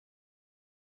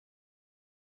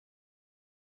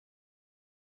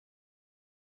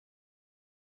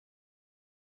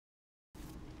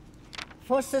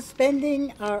for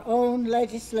suspending our own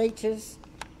legislatures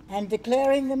and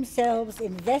declaring themselves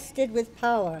invested with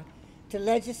power to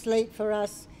legislate for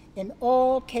us in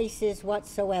all cases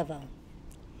whatsoever.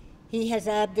 He has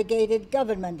abdicated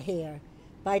government here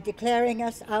by declaring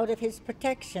us out of his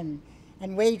protection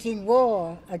and waging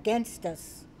war against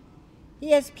us.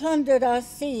 He has plundered our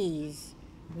seas,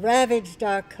 ravaged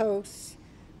our coasts,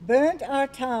 burnt our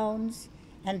towns,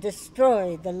 and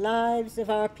destroyed the lives of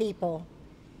our people.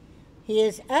 He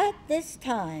is at this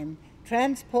time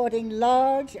transporting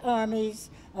large armies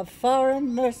of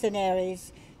foreign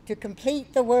mercenaries to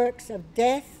complete the works of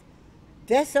death,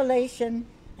 desolation,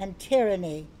 and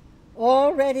tyranny,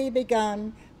 already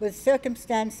begun with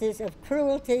circumstances of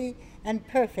cruelty and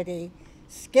perfidy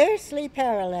scarcely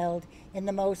paralleled in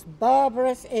the most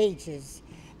barbarous ages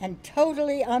and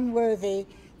totally unworthy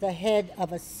the head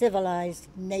of a civilized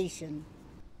nation.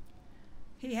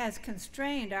 He has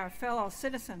constrained our fellow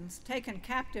citizens taken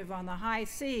captive on the high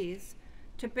seas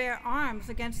to bear arms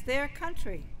against their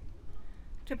country,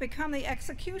 to become the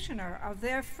executioner of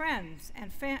their friends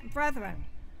and brethren,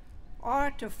 or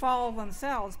to fall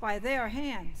themselves by their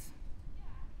hands.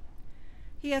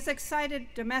 He has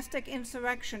excited domestic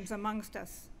insurrections amongst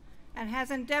us and has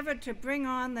endeavored to bring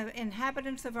on the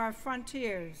inhabitants of our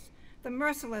frontiers, the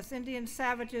merciless Indian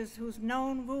savages whose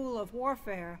known rule of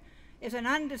warfare is an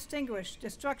undistinguished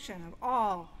destruction of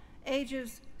all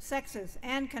ages, sexes,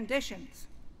 and conditions.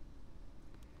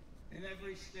 In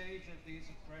every stage of these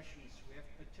oppressions, we have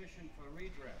petitioned for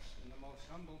redress in the most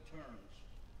humble terms.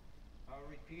 Our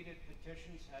repeated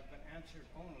petitions have been answered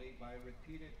only by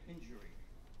repeated injury.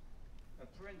 A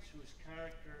prince whose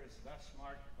character is thus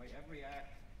marked by every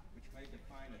act which may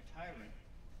define a tyrant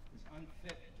is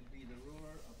unfit to be the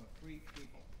ruler of a free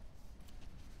people.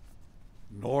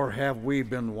 Nor have we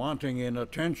been wanting in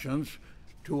attentions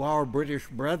to our British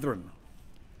brethren.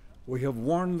 We have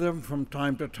warned them from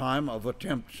time to time of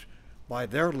attempts by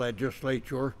their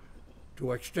legislature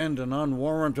to extend an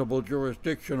unwarrantable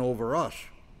jurisdiction over us.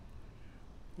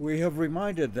 We have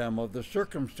reminded them of the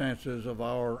circumstances of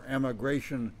our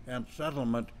emigration and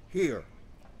settlement here.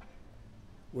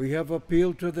 We have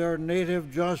appealed to their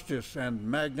native justice and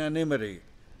magnanimity,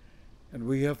 and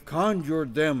we have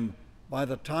conjured them by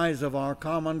the ties of our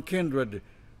common kindred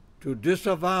to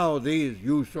disavow these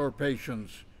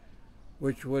usurpations,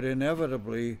 which would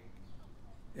inevitably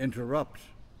interrupt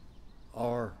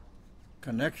our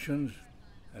connections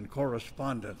and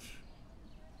correspondence.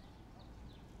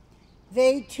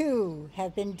 They too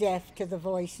have been deaf to the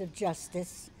voice of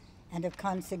justice and of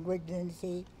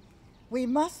consanguinity. We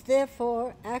must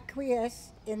therefore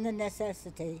acquiesce in the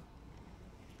necessity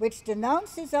which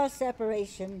denounces our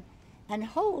separation and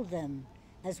hold them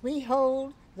as we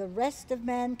hold the rest of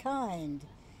mankind,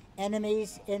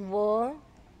 enemies in war,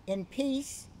 in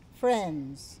peace,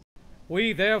 friends.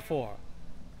 We therefore,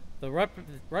 the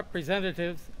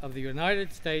representatives of the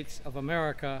United States of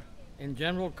America in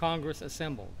General Congress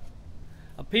assembled,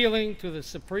 appealing to the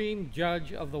Supreme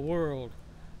Judge of the world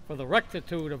for the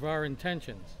rectitude of our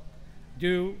intentions,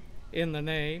 do, in the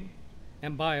name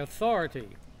and by authority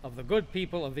of the good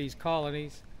people of these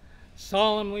colonies,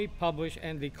 solemnly publish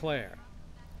and declare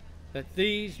that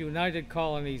these united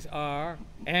colonies are,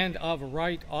 and of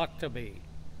right ought to be,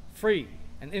 free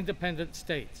and independent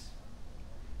states,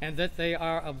 and that they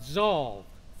are absolved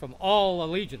from all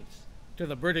allegiance to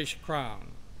the British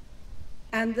Crown.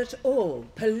 And that all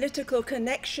political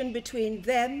connection between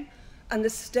them and the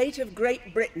state of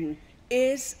Great Britain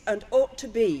is and ought to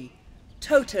be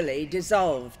totally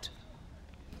dissolved.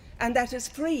 And that as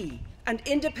free and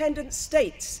independent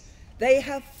states, they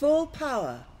have full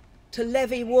power to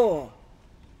levy war,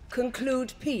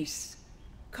 conclude peace,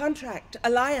 contract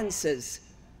alliances,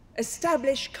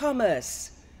 establish commerce,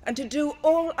 and to do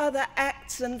all other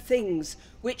acts and things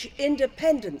which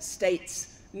independent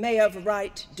states may of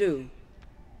right do.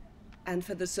 And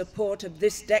for the support of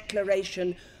this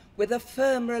declaration, with a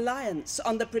firm reliance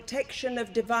on the protection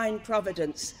of divine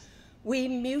providence, we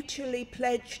mutually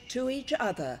pledge to each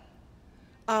other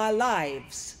our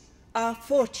lives, our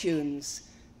fortunes,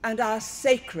 and our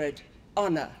sacred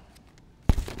honor.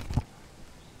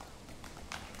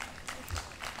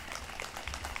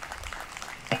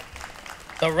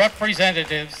 The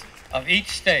representatives of each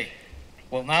state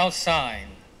will now sign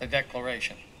the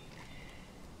declaration.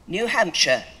 New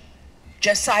Hampshire,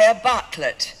 Josiah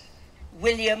Bartlett,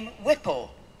 William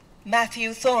Whipple,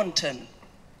 Matthew Thornton.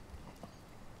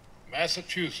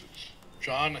 Massachusetts,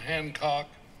 John Hancock,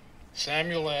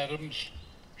 Samuel Adams,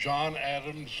 John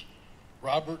Adams,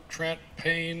 Robert Trent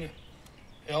Payne,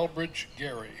 Elbridge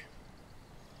Gerry.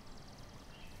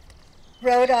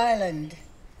 Rhode Island,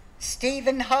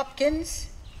 Stephen Hopkins,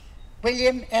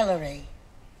 William Ellery.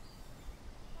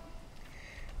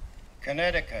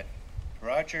 Connecticut,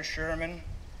 Roger Sherman,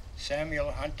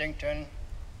 Samuel Huntington,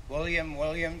 William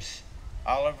Williams,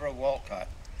 Oliver Wolcott.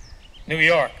 New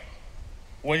York,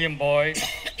 William Boyd,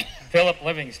 Philip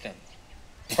Livingston,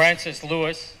 Francis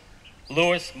Lewis,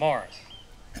 Lewis Morris.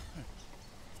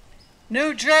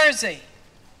 New Jersey,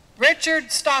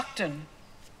 Richard Stockton,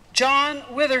 John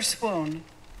Witherspoon,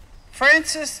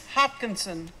 Francis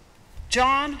Hopkinson,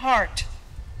 John Hart,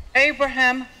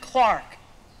 Abraham Clark.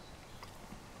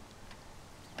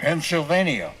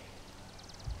 Pennsylvania,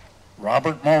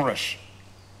 Robert Morris,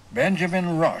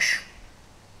 Benjamin Rush,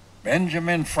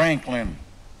 Benjamin Franklin,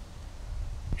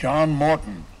 John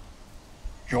Morton,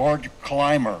 George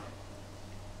Clymer,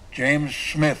 James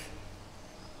Smith,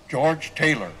 George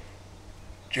Taylor,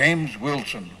 James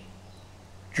Wilson,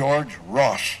 George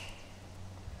Ross.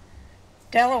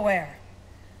 Delaware,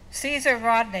 Caesar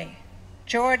Rodney,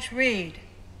 George Reed,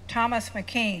 Thomas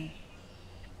McKean.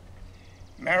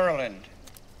 Maryland,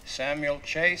 Samuel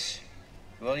Chase,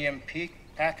 William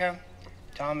Packer,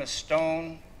 Thomas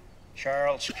Stone,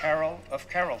 Charles Carroll of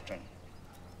Carrollton.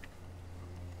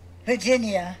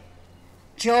 Virginia,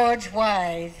 George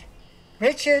Wythe,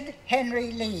 Richard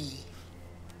Henry Lee,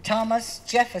 Thomas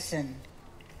Jefferson,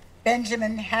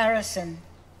 Benjamin Harrison,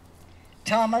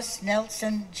 Thomas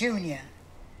Nelson Jr.,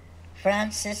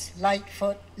 Francis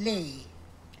Lightfoot Lee,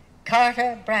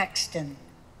 Carter Braxton.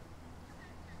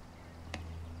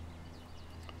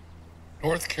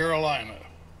 North Carolina,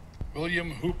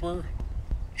 William Hooper,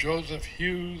 Joseph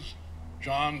Hughes,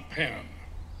 John Penn.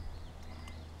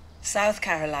 South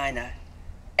Carolina,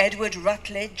 Edward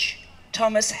Rutledge,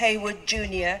 Thomas Haywood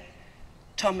Jr.,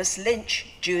 Thomas Lynch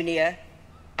Jr.,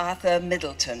 Arthur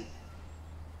Middleton.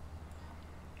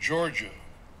 Georgia,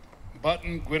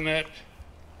 Button Gwinnett,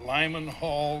 Lyman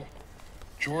Hall,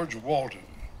 George Walton.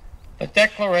 The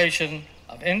Declaration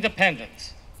of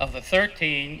Independence of the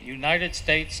 13 United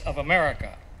States of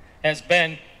America has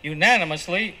been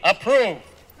unanimously approved.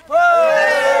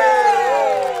 Whoa!